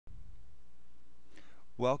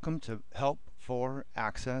Welcome to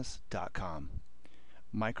Help4Access.com,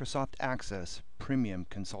 Microsoft Access Premium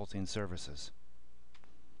Consulting Services.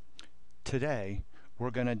 Today,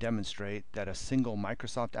 we're going to demonstrate that a single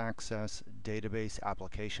Microsoft Access database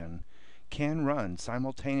application can run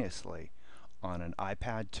simultaneously on an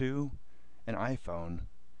iPad 2, an iPhone,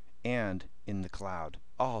 and in the cloud,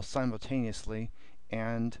 all simultaneously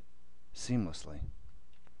and seamlessly.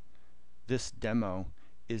 This demo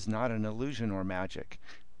is not an illusion or magic.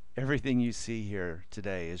 Everything you see here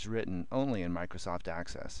today is written only in Microsoft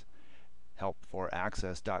Access.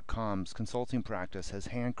 Help4Access.com's consulting practice has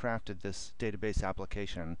handcrafted this database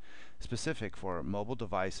application specific for mobile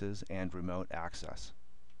devices and remote access.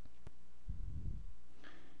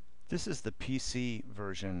 This is the PC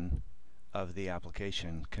version of the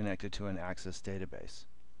application connected to an Access database.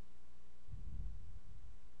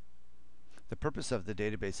 The purpose of the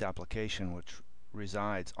database application, which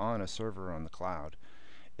resides on a server on the cloud,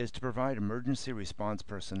 is to provide emergency response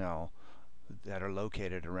personnel that are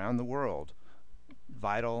located around the world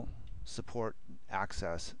vital support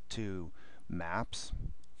access to maps,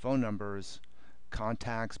 phone numbers,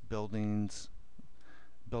 contacts, buildings,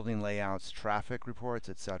 building layouts, traffic reports,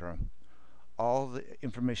 etc. All the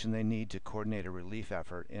information they need to coordinate a relief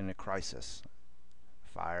effort in a crisis,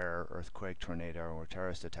 fire, earthquake, tornado, or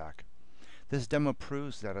terrorist attack. This demo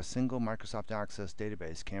proves that a single Microsoft Access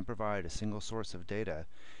database can provide a single source of data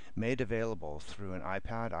made available through an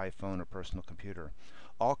iPad, iPhone, or personal computer,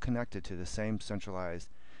 all connected to the same centralized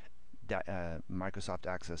Microsoft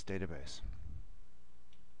Access database.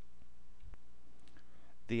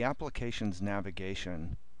 The application's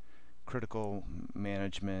navigation, critical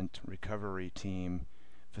management, recovery team,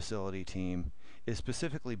 facility team is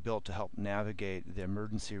specifically built to help navigate the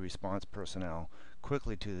emergency response personnel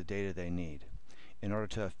quickly to the data they need in order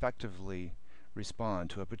to effectively respond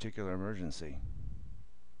to a particular emergency.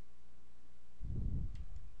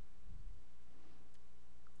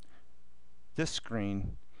 This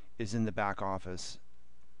screen is in the back office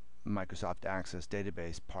Microsoft Access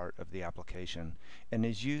database part of the application and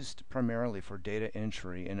is used primarily for data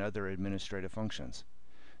entry and other administrative functions.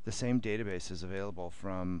 The same database is available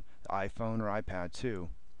from the iPhone or iPad 2.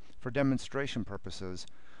 For demonstration purposes,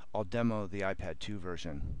 I'll demo the iPad 2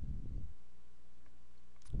 version.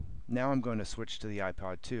 Now I'm going to switch to the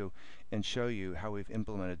iPad 2 and show you how we've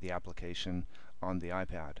implemented the application on the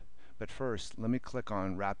iPad. But first, let me click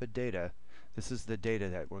on Rapid Data. This is the data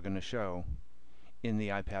that we're going to show in the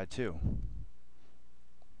iPad 2.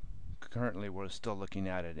 Currently, we're still looking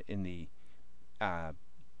at it in the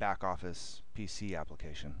back office PC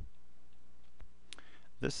application.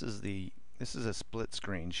 This is a split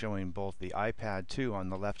screen showing both the iPad 2 on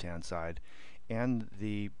the left hand side and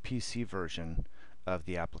the PC version of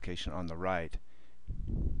the application on the right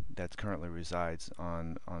that currently resides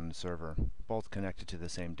on the server, both connected to the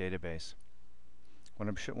same database. What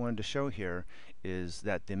I wanted to show here is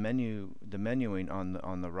that the menuing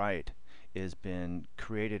on the right has been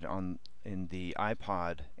created in the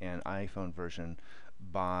iPod and iPhone version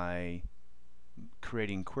by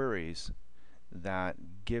creating queries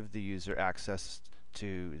that give the user access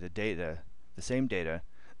to the data, the same data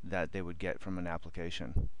that they would get from an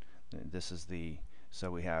application. This is so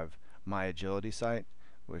we have My Agility site,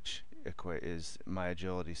 which is My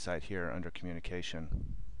Agility site here under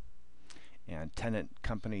Communication. And tenant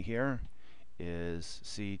company here is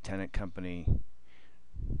tenant company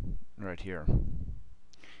right here.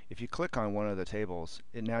 If you click on one of the tables,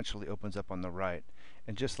 it naturally opens up on the right.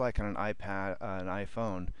 And just like on an iPad, an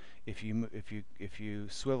iPhone, if you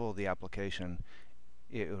swivel the application,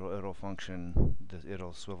 it'll function.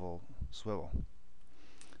 It'll swivel.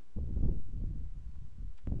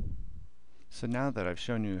 So now that I've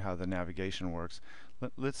shown you how the navigation works,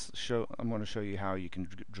 I'm going to show you how you can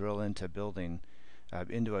drill into building,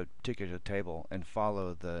 into a particular table and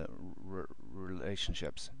follow the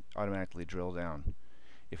relationships. Automatically drill down.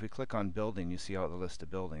 If we click on building, you see all the list of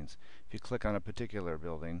buildings. If you click on a particular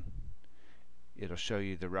building, it'll show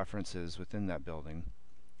you the references within that building.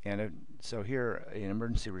 And so here, an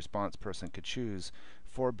emergency response person could choose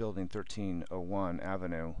for building 1301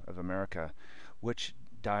 Avenue of America which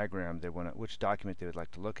which document they would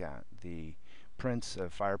like to look at. The prints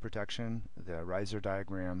of fire protection, the riser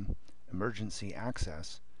diagram, emergency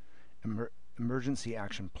access, emergency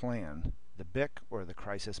action plan, the BIC, or the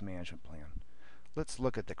crisis management plan. Let's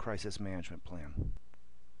look at the crisis management plan.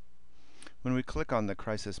 When we click on the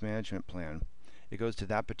crisis management plan, it goes to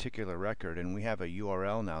that particular record, and we have a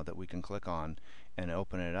URL now that we can click on and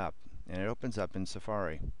open it up. And it opens up in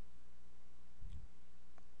Safari.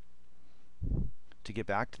 To get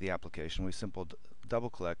back to the application, we simply double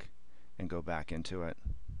click and go back into it.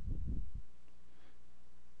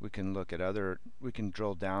 We can look at we can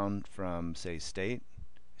drill down from, say, state.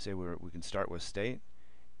 Say we can start with state,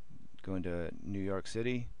 go into New York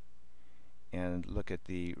City, and look at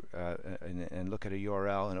the and look at a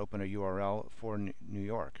URL and open a URL for New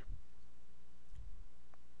York.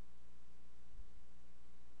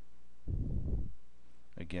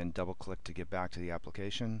 Again, double click to get back to the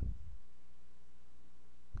application.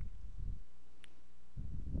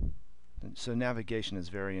 So navigation is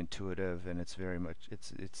very intuitive, and it's very much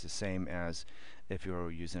it's the same as if you were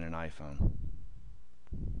using an iPhone.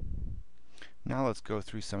 Now let's go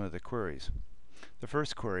through some of the queries. The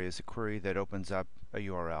first query is a query that opens up a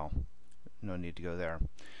URL. No need to go there.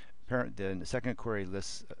 Then the second query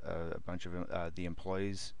lists a bunch of the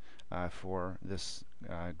employees for this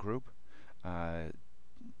group.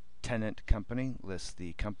 Tenant company lists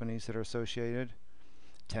the companies that are associated,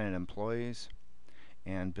 tenant employees,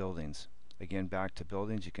 and buildings. Again, back to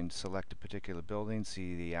buildings, you can select a particular building,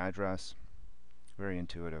 see the address. Very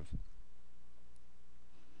intuitive.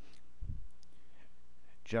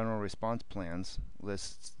 General response plans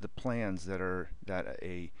lists the plans that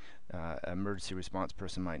a emergency response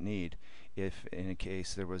person might need if, in a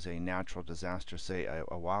case there was a natural disaster, say a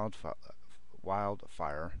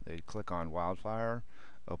wildfire. They'd click on wildfire,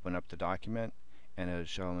 open up the document, and it would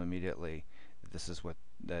show them immediately this is what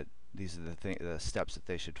these are the steps that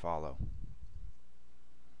they should follow.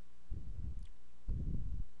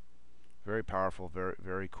 Very powerful,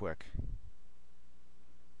 very quick.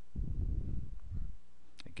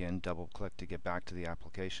 Again, double click to get back to the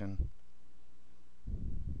application.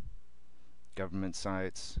 Government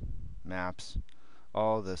sites, maps,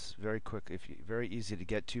 all this very quick. Very easy to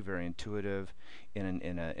get to, very intuitive. In an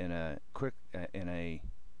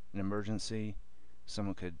emergency,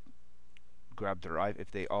 someone could grab their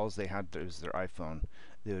if all they had was their iPhone,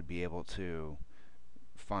 they would be able to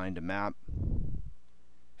find a map,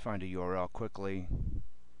 find a URL quickly,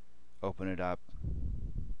 open it up,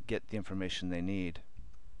 get the information they need.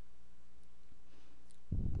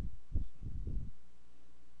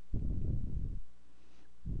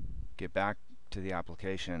 Get back to the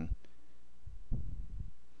application,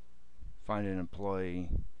 find an employee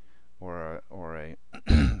or a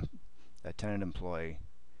a tenant employee,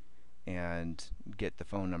 and get the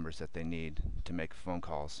phone numbers that they need to make phone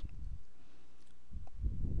calls.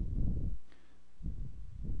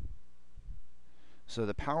 So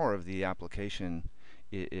the power of the application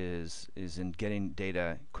is in getting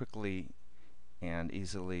data quickly and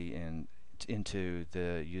easily into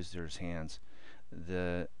the user's hands.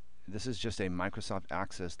 This is just a Microsoft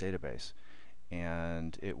Access database,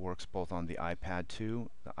 and it works both on the iPad 2,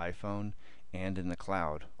 the iPhone, and in the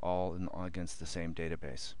cloud, all against the same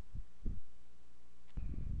database.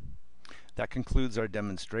 That concludes our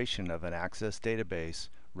demonstration of an Access database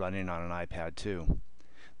running on an iPad 2.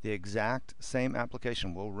 The exact same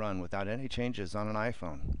application will run without any changes on an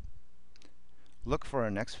iPhone. Look for our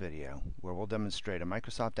next video where we'll demonstrate a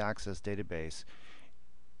Microsoft Access database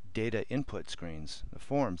data input screens, the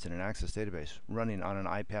forms in an Access database running on an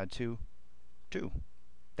iPad 2 too.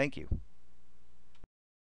 Thank you.